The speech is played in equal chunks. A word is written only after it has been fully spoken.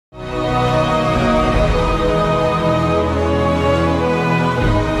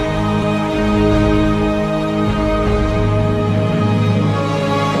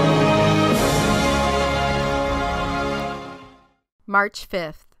March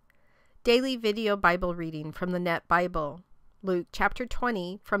 5th, Daily Video Bible Reading from the Net Bible, Luke chapter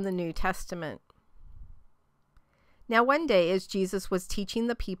 20 from the New Testament. Now one day, as Jesus was teaching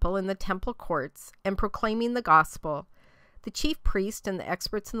the people in the temple courts and proclaiming the gospel, the chief priest and the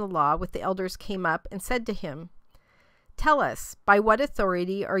experts in the law with the elders came up and said to him, "Tell us, by what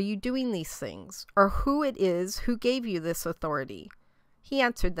authority are you doing these things, or who it is who gave you this authority?" He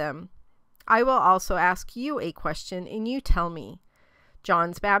answered them, "I will also ask you a question, and you tell me.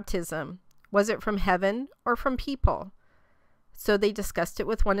 John's baptism, was it from heaven or from people?" So they discussed it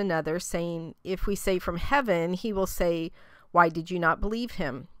with one another, saying, "If we say from heaven, he will say, 'Why did you not believe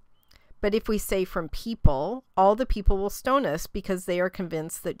him?' But if we say from people, all the people will stone us because they are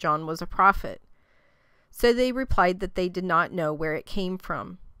convinced that John was a prophet." So they replied that they did not know where it came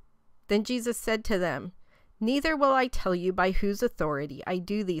from. Then Jesus said to them, "Neither will I tell you by whose authority I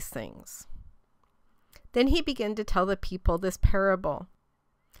do these things." Then he began to tell the people this parable.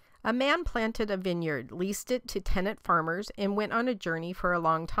 A man planted a vineyard, leased it to tenant farmers, and went on a journey for a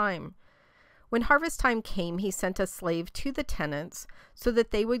long time. When harvest time came, he sent a slave to the tenants so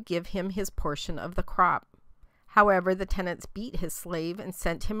that they would give him his portion of the crop. However, the tenants beat his slave and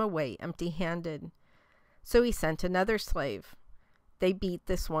sent him away empty-handed. So he sent another slave. They beat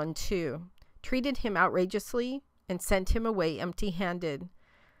this one too, treated him outrageously, and sent him away empty-handed.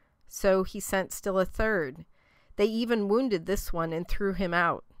 So he sent still a third. They even wounded this one and threw him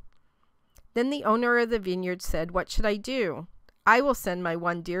out. Then the owner of the vineyard said, "What should I do? I will send my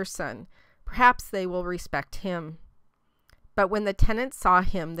one dear son. Perhaps they will respect him." But when the tenants saw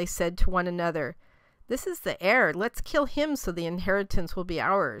him, they said to one another, "This is the heir. Let's kill him so the inheritance will be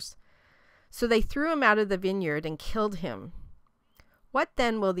ours." So they threw him out of the vineyard and killed him. What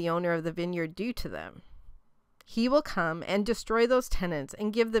then will the owner of the vineyard do to them? He will come and destroy those tenants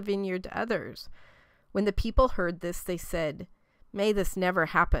and give the vineyard to others. When the people heard this, they said, "May this never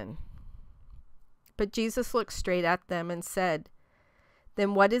happen." But Jesus looked straight at them and said,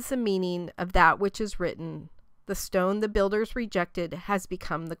 "Then what is the meaning of that which is written, 'The stone the builders rejected has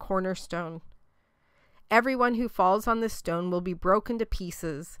become the cornerstone'? Everyone who falls on this stone will be broken to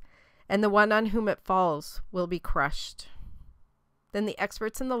pieces, and the one on whom it falls will be crushed." Then the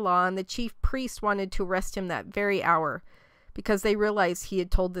experts in the law and the chief priests wanted to arrest him that very hour, because they realized he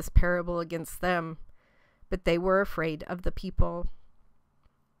had told this parable against them, but they were afraid of the people.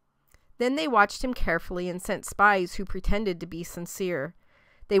 Then they watched him carefully and sent spies who pretended to be sincere.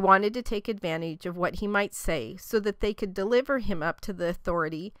 They wanted to take advantage of what he might say so that they could deliver him up to the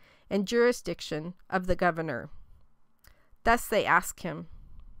authority and jurisdiction of the governor. Thus they asked him,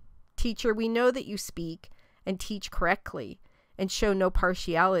 "Teacher, we know that you speak and teach correctly and show no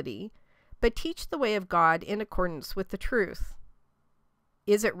partiality, but teach the way of God in accordance with the truth.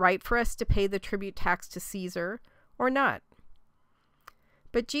 Is it right for us to pay the tribute tax to Caesar or not?"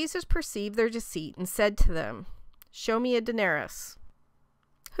 But Jesus perceived their deceit and said to them, "Show me a denarius.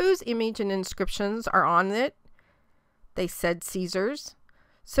 Whose image and inscriptions are on it?" They said, "Caesar's."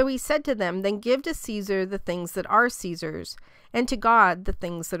 So he said to them, "Then give to Caesar the things that are Caesar's, and to God the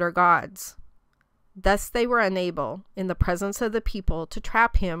things that are God's." Thus they were unable, in the presence of the people, to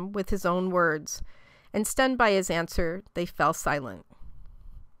trap him with his own words, and stunned by his answer, they fell silent.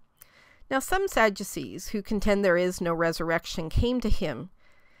 Now some Sadducees, who contend there is no resurrection, came to him.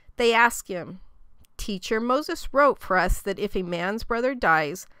 They asked him, "Teacher, Moses wrote for us that if a man's brother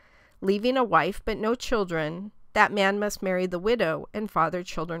dies, leaving a wife but no children, that man must marry the widow and father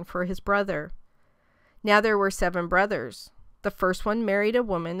children for his brother. Now there were 7 brothers. The first one married a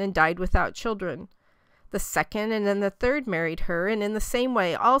woman and died without children. The second and then the third married her, and in the same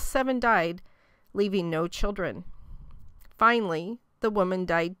way all 7 died, leaving no children. Finally, the woman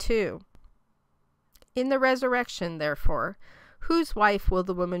died too. In the resurrection, therefore, whose wife will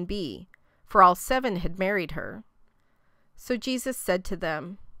the woman be? For all 7 had married her." So Jesus said to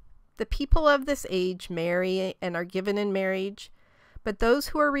them, "The people of this age marry and are given in marriage, but those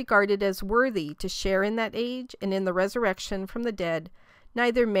who are regarded as worthy to share in that age and in the resurrection from the dead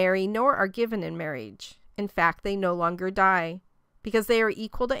neither marry nor are given in marriage. In fact, they no longer die, because they are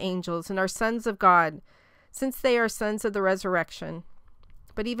equal to angels and are sons of God, since they are sons of the resurrection.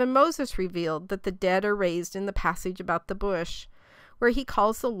 But even Moses revealed that the dead are raised in the passage about the bush, where he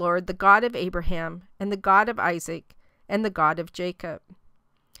calls the Lord the God of Abraham and the God of Isaac and the God of Jacob.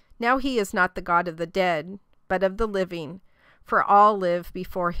 Now he is not the God of the dead, but of the living, for all live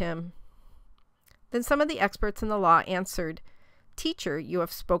before him." Then some of the experts in the law answered, "Teacher, you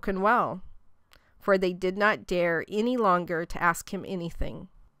have spoken well." For they did not dare any longer to ask him anything.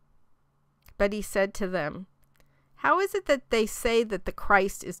 But he said to them, "How is it that they say that the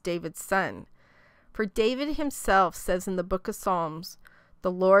Christ is David's son? For David himself says in the book of Psalms,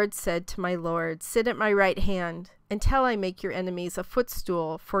 "The Lord said to my Lord, sit at my right hand until I make your enemies a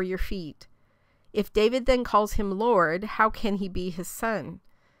footstool for your feet." If David then calls him Lord, how can he be his son?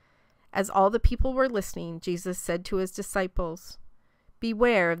 As all the people were listening, Jesus said to his disciples,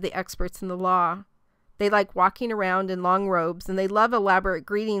 "Beware of the experts in the law. They like walking around in long robes, and they love elaborate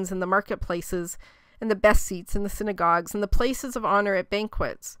greetings in the marketplaces and the best seats in the synagogues and the places of honor at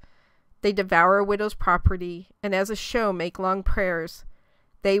banquets. They devour a widow's property, and as a show make long prayers.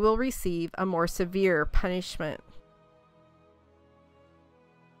 They will receive a more severe punishment."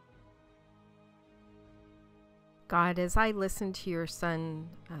 God, as I listen to your son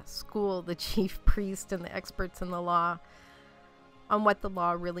school the chief priest and the experts in the law on what the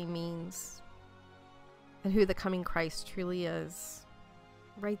law really means and who the coming Christ truly is,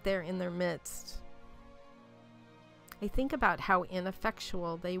 right there in their midst, I think about how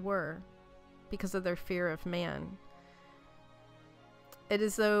ineffectual they were because of their fear of man. It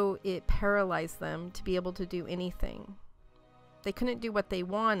is as though it paralyzed them to be able to do anything. They couldn't do what they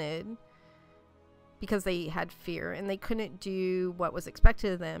wanted because they had fear, and they couldn't do what was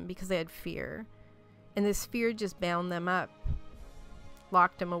expected of them because they had fear. And this fear just bound them up,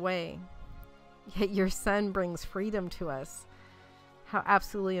 locked them away. Yet your son brings freedom to us. How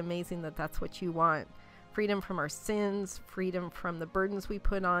absolutely amazing that that's what you want. Freedom from our sins, freedom from the burdens we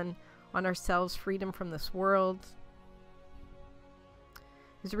put on ourselves, freedom from this world. I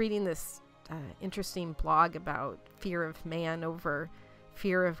was reading this interesting blog about fear of man over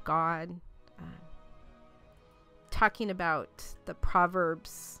fear of God, talking about the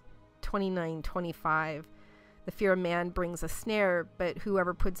Proverbs 29:25. The fear of man brings a snare, but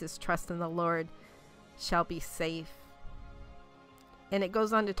whoever puts his trust in the Lord shall be safe. And it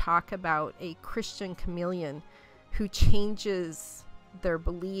goes on to talk about a Christian chameleon who changes their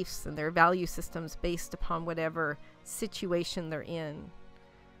beliefs and their value systems based upon whatever situation they're in.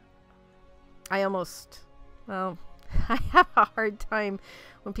 I have a hard time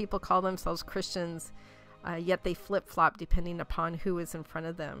when people call themselves Christians, yet they flip-flop depending upon who is in front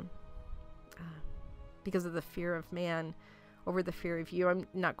of them because of the fear of man over the fear of you. I'm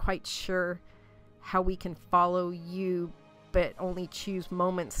not quite sure how we can follow you but only choose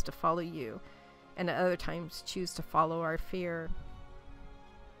moments to follow you, and at other times choose to follow our fear.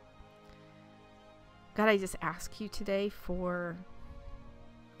 God, I just ask you today for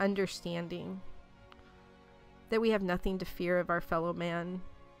understanding that we have nothing to fear of our fellow man.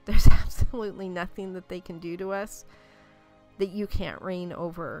 There's absolutely nothing that they can do to us that you can't reign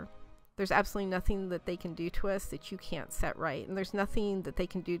over. There's absolutely nothing that they can do to us that you can't set right. And there's nothing that they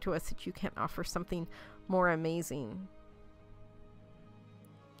can do to us that you can't offer something more amazing.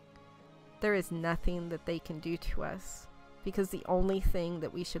 There is nothing that they can do to us, because the only thing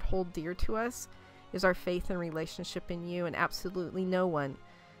that we should hold dear to us is our faith and relationship in you, and absolutely no one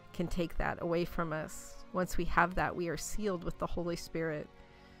can take that away from us. Once we have that, we are sealed with the Holy Spirit.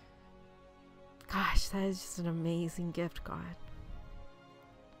 Gosh, that is just an amazing gift, God.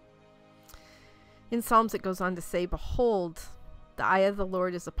 In Psalms, it goes on to say, "Behold, the eye of the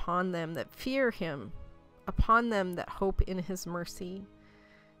Lord is upon them that fear him, upon them that hope in his mercy."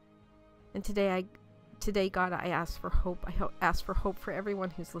 And today, God, I ask for hope. I ask for hope for everyone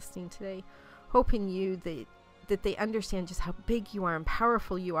who's listening today. Hope in you, that they understand just how big you are and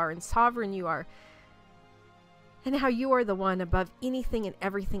powerful you are and sovereign you are, and how you are the one above anything and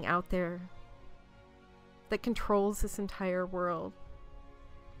everything out there that controls this entire world.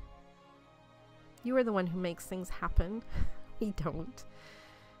 You are the one who makes things happen. We don't.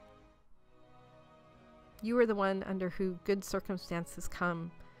 You are the one under who good circumstances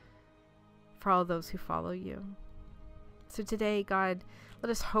come for all those who follow you. So today, God, let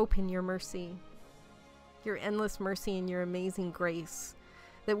us hope in your mercy, your endless mercy and your amazing grace,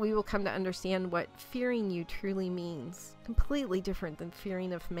 that we will come to understand what fearing you truly means. Completely different than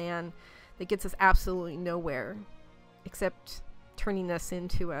fearing of man that gets us absolutely nowhere except turning us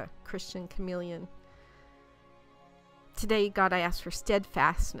into a Christian chameleon. Today, God, I ask for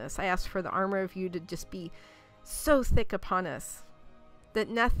steadfastness. I ask for the armor of you to just be so thick upon us that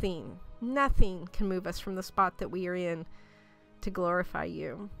nothing can move us from the spot that we are in to glorify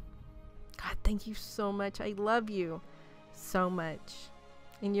you. God, thank you so much. I love you so much.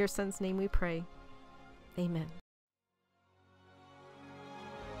 In your son's name we pray. Amen.